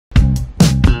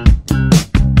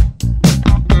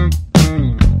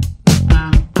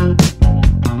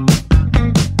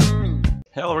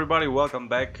Hello everybody, welcome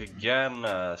back again.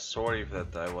 Sorry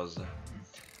that I was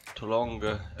too long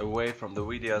away from the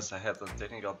videos. I had some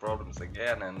technical problems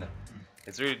again and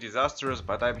it's really disastrous,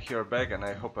 but I'm here back and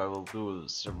I hope I will do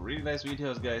some really nice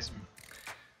videos, guys,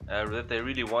 that I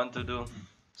really want to do.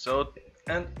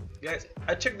 And guys,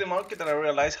 I checked the market and I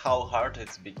realized how hard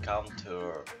it's become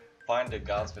to find the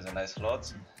guns with the nice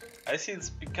slots. I see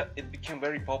it became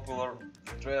very popular.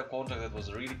 The trader contract that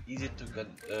was really easy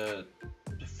to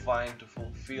find, to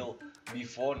fulfill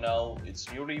before, now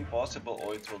it's nearly impossible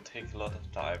or it will take a lot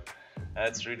of time.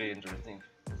 That's really interesting.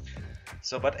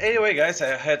 But anyway guys,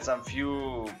 I had some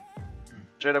few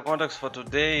trader contracts for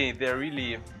today. They're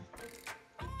really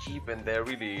cheap and they're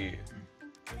really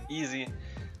easy,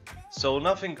 so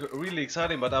nothing really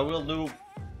exciting, but I will do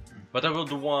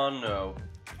one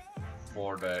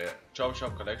for the job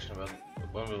shop collection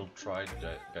when we'll try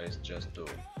guys, just to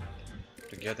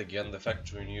get again the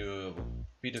factory new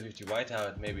P250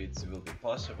 whiteout. Maybe it will be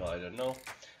possible, I don't know,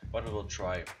 but we will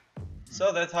try.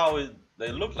 So that's how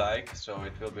they look like. So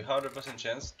it will be 100%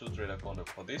 chance to trade a contract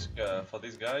for these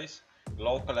guys.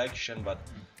 Low collection, but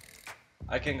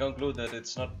I can conclude that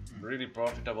it's not really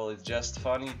profitable. It's just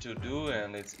funny to do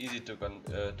and it's easy to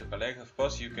collect. Of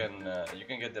course, you can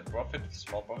get the profit,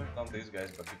 small profit from these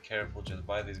guys, but be careful. Just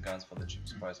buy these guns for the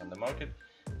cheapest price on the market.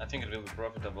 I think it will be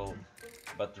profitable,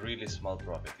 but really small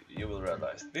profit. You will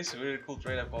realize this is a really cool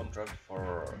trader contract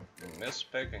for mil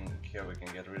spec, and here we can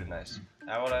get really nice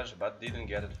avalanche, but didn't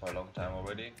get it for a long time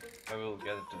already. Maybe we'll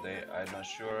get it today, I'm not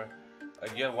sure.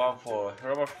 Again, one for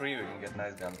rubber free, we can get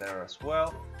nice gun there as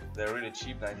well. They're really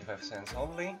cheap, 95 cents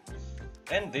only.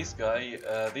 And this guy,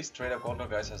 this trader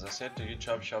contract, guys, as I said to you,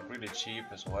 chop shop, really cheap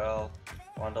as well,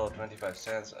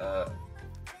 $1.25.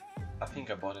 I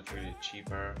think I bought it really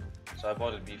cheaper, so I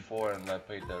bought it before and I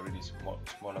paid a really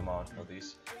small amount for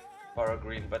this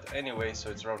paragreen. But anyway, so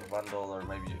it's around $1,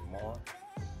 maybe more,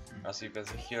 as you can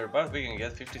see here. But we can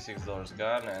get $56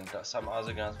 gun and some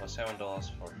other guns for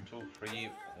 $7 for 2 free.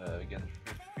 We get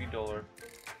 $3,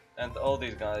 and all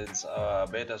these guns are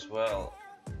beta as well.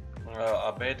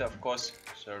 Are beta, of course.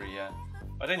 Sorry, yeah.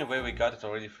 But anyway, we got it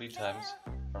already 3 times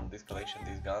from this collection,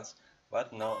 these guns.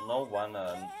 But no one.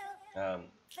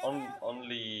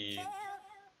 Only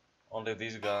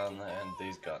this gun and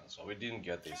this gun, so we didn't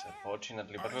get this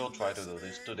unfortunately, but we'll try to do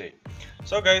this today.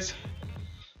 So guys,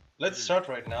 let's start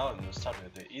right now, and we'll start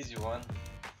with the easy one.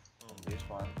 This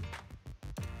one,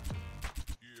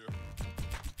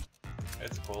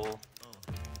 it's cool.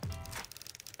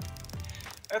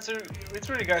 It's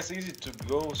really, guys, easy to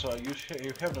go, so you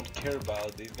haven't care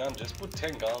about this gun. Just put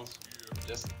 10 guns,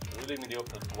 just really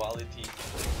mediocre quality,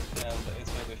 and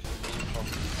it's maybe from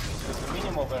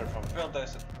minimal wear from failed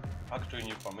test factory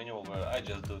new for minimal wear. I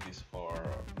just do this for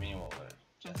minimal wear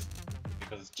just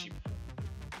because it's cheap.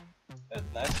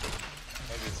 That's nice.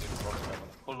 Maybe it's a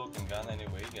cool looking gun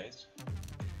anyway, guys.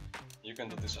 You can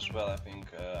do this as well, I think.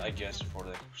 I guess for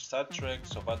the start track.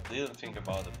 So, but didn't think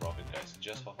about the profit, guys.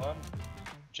 Just for fun,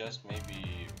 just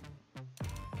maybe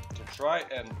to try,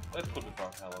 and that could be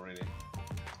profitable already.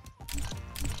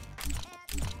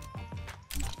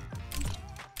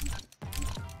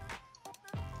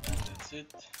 It.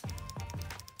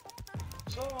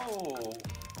 So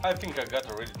I think I got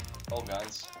already all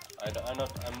guns.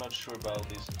 I'm not sure about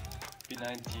this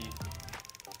P90.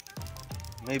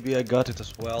 Maybe I got it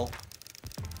as well.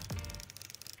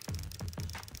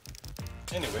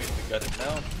 Anyway, we got it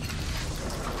now.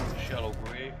 Shallow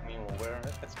gray, minimal wear.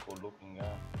 That's cool looking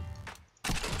gun.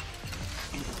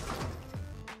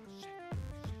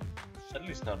 At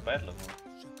least not bad looking.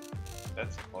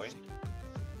 That's the point.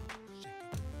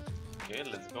 Okay,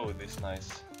 let's go with this nice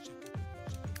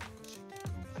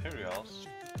materials.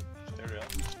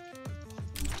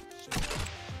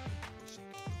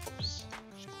 Oops.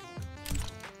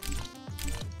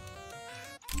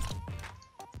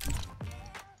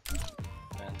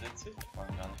 And that's it. One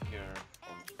gun here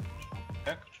from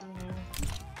factory.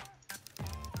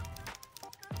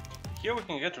 Here we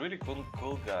can get really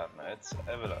cool gun. It's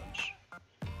avalanche.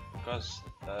 Because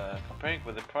comparing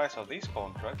with the price of this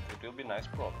contract, it will be nice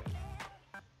profit.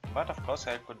 But of course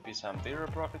there could be some zero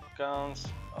profit guns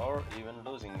or even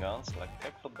losing guns like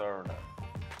Teclo Burner.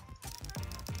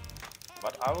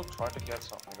 But I will try to get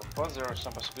something. Of course there are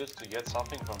some possibilities to get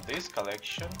something from this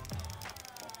collection.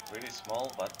 Really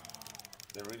small, but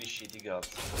they're really shitty guns.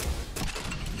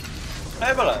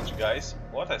 Avalanche, guys,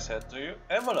 what I said to you,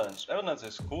 Avalanche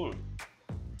is cool.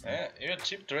 Even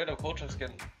cheap trader contracts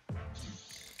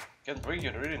can bring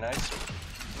you really nice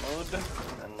mood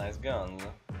and nice guns.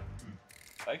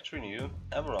 Factory new,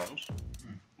 Avalanche,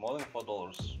 more than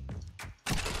 $4.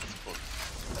 That's cool.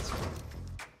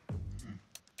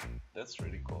 That's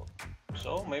really cool.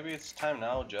 So maybe it's time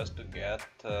now just to get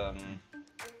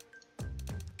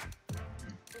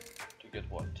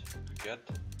what? To get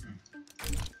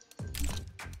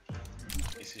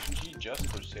SSG Just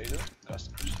Crusader,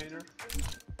 Gust Crusader.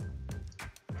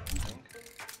 I think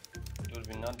it would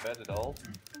be not bad at all.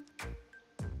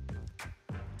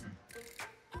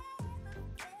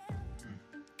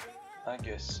 I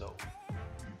guess so.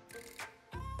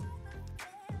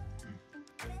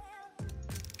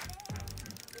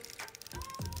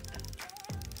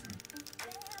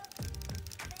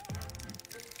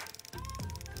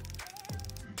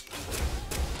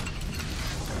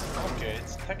 Okay,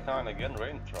 it's Tech 9 again,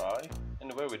 rain try.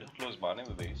 In a way we don't lose money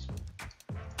with these.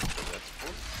 That's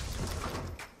cool.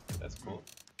 That's cool.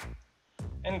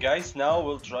 And guys, now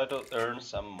we'll try to earn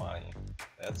some money.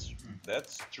 That's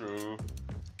true.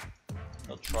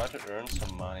 I'll try to earn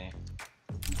some money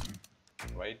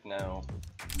right now,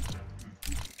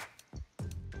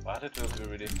 but it will be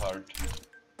really hard,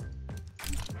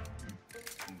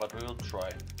 but we will try.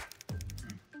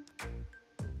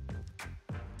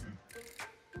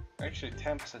 Actually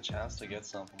 10% chance to get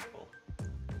something cool.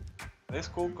 This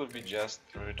cool could be just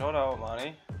return our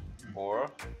money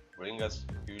or bring us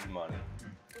huge money.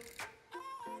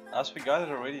 As we got it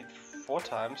already 4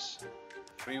 times,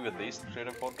 3 with these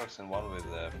trader contracts and 1 with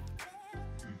the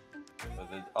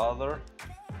other,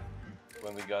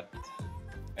 when we got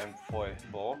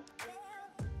M44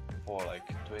 for like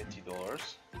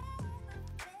 $20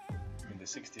 in the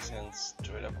 60 cents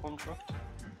trader contract.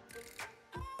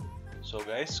 So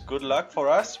guys, good luck for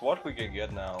us. What we can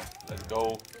get now? Let's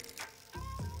go.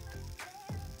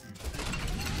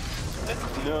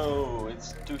 No,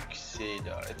 it's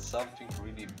Tuxedo. It's something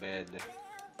really bad.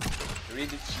 Really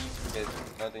cheap and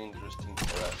not interesting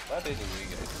for us. But anyway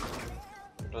guys,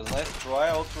 it was nice try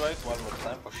outright one more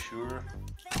time for sure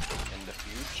in the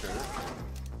future.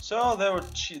 So there were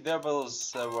 5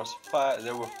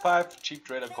 cheap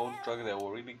trader contracts that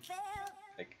were really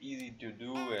like easy to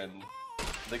do, and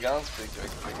the guns we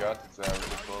got is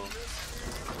really cool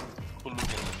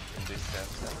looking in this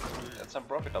sense, and that's some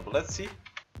profitable. Let's see.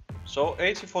 So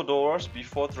 $84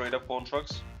 before trader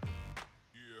contracts.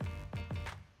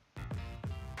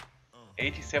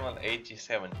 87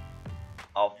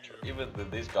 after, even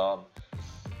with this gun.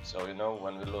 So you know,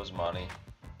 when we lose money,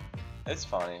 it's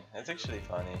funny. It's actually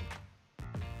funny.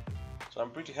 So I'm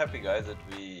pretty happy guys that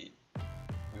we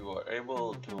were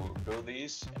able to do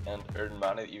this and earn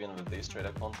money even with these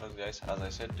trader contracts guys. As I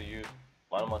said to you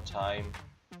one more time,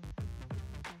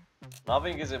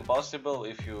 nothing is impossible.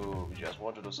 If you just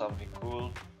want to do something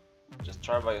cool, just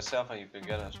try by yourself and you can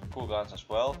get cool guns as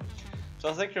well.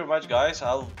 So thank you very much guys.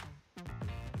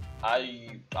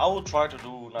 I will try to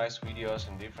do nice videos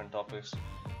in different topics.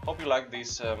 Hope you like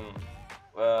these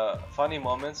funny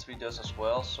moments videos as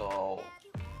well. So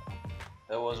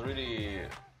there was really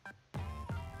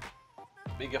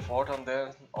big effort on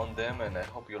them, and I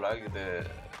hope you like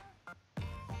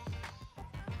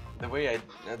the way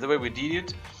we did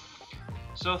it.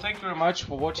 So thank you very much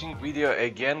for watching video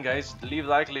again guys. Leave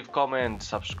like, leave comment,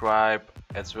 subscribe.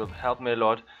 It will help me a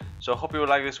lot. So hope you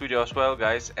like this video as well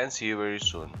guys, and see you very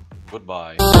soon.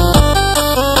 Goodbye.